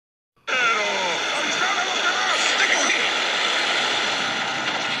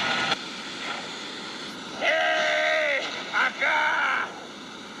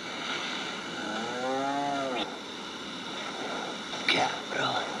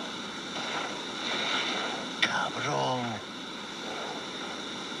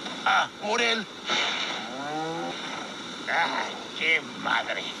por él. ¡Qué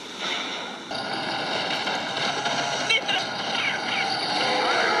madre!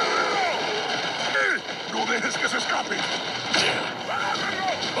 ¡No dejes que se escape!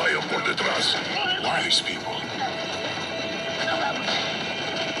 Vayan por detrás. Wise people.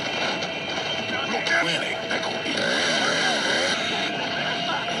 Lo que viene, te cogí.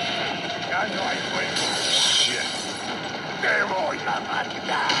 Ya no hay fuego. Shit. Te voy a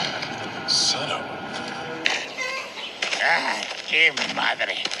matar. Son of a... ¡Qué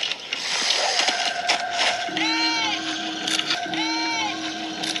madre!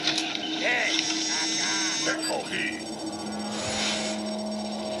 Te cogí.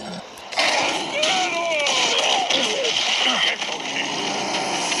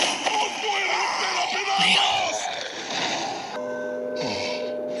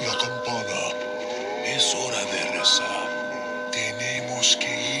 La campana. Es hora de rezar. Tenemos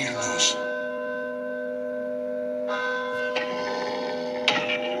que irnos.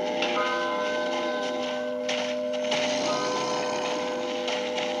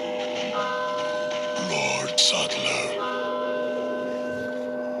 Lord Saddler.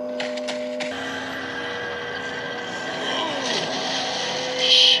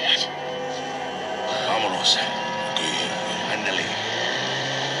 Shit. Vámonos. Ándale.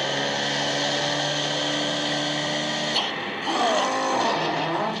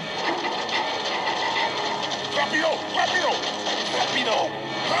 ¡Rápido! ¡Rápido! ¡Rápido!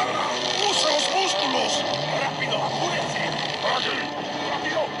 ¡Usa los músculos! ¡Rápido! ¡Apúrense! ¡Por aquí!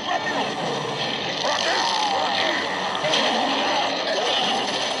 ¡Rápido! ¡Rápido! ¡Por aquí! ¡Por aquí!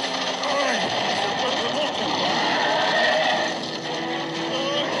 ¡Ay! ¡Se vuelve loco!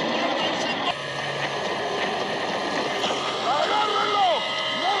 ¡Agárrenlo!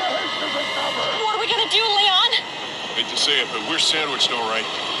 ¡No dejéis que se escape! What are we gonna do, Leon? Hate to say it, but we're sandwiched all right.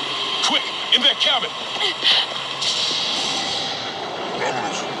 Quick, in that cabin!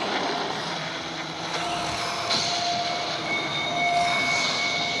 Vámonos.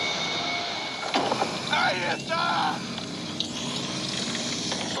 ¡Ahí está!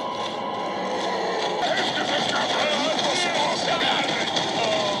 ¡Es que se escape! ¡No se va!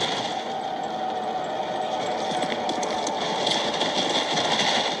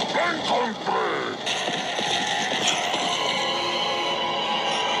 ¡Lo encontré!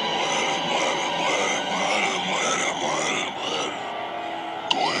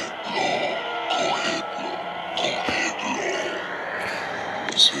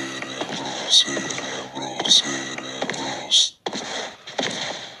 Cerebros.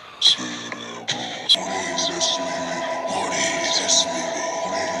 Morir es vivir. Morir es vivir.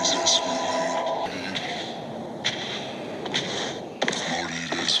 Morir es vivir.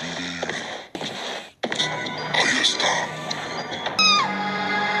 Morir es vivir. Ahí está.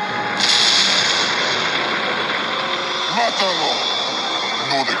 ¡Mátalo!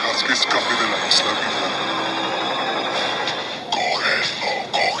 No dejas que escape de la isla viva. Cogedlo,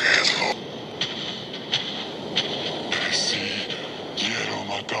 cogedlo. Sí, quiero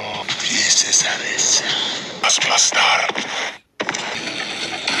matar. Empieces a rezar. Aplastar.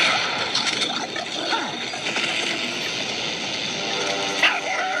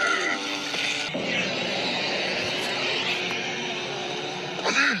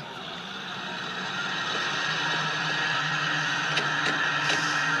 Allí.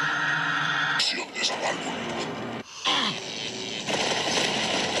 Presión de esa válvula.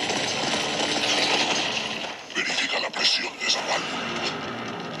 Verifica la presión de esa válvula.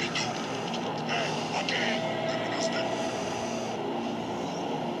 ¿Y tú? ¿A qué? ¿Terminaste?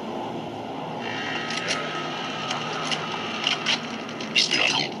 ¿Viste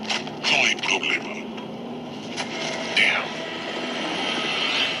algo? No hay problema. Damn.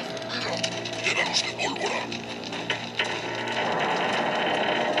 Mira, llénalos de pólvora.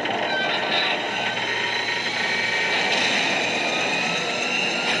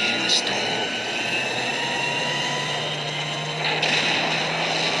 Ahí está.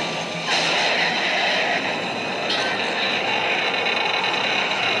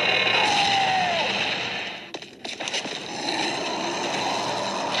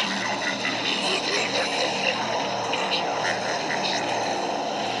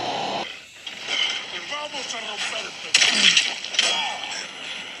 Vamos a romperte.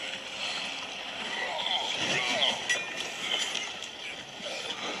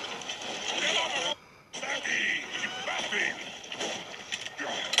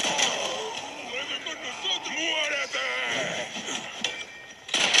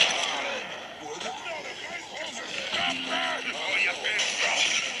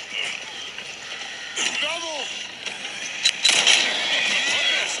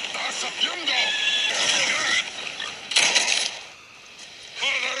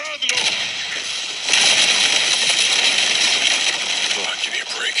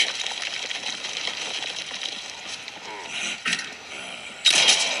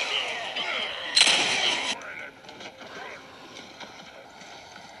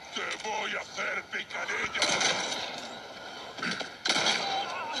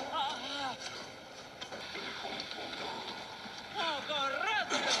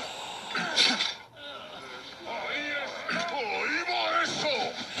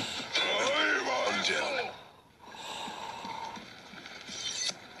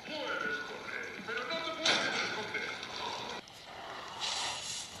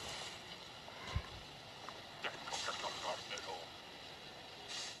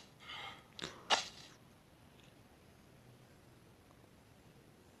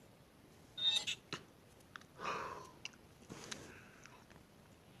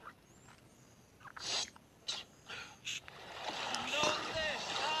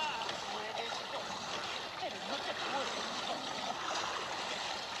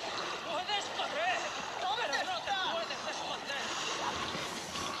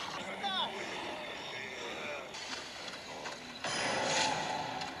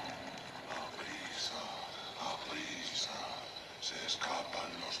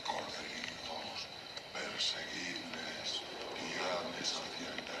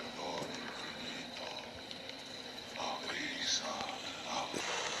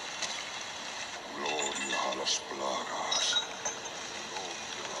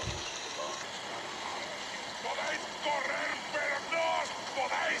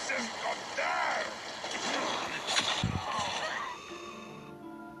 esconder!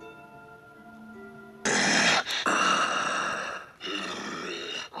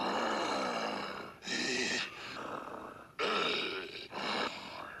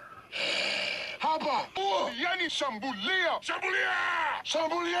 Hapa! Yani shambulia! Shambulia!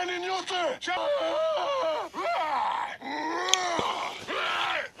 Shambuliani nyote!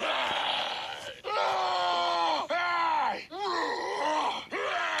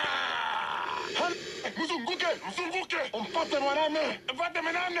 Mzunguke! Mzunguke! Mfate mwanamume! Mfate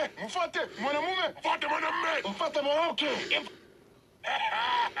mwanamke! Mfate mwanamume! Mfate mwanamume! Mfate mwanamke!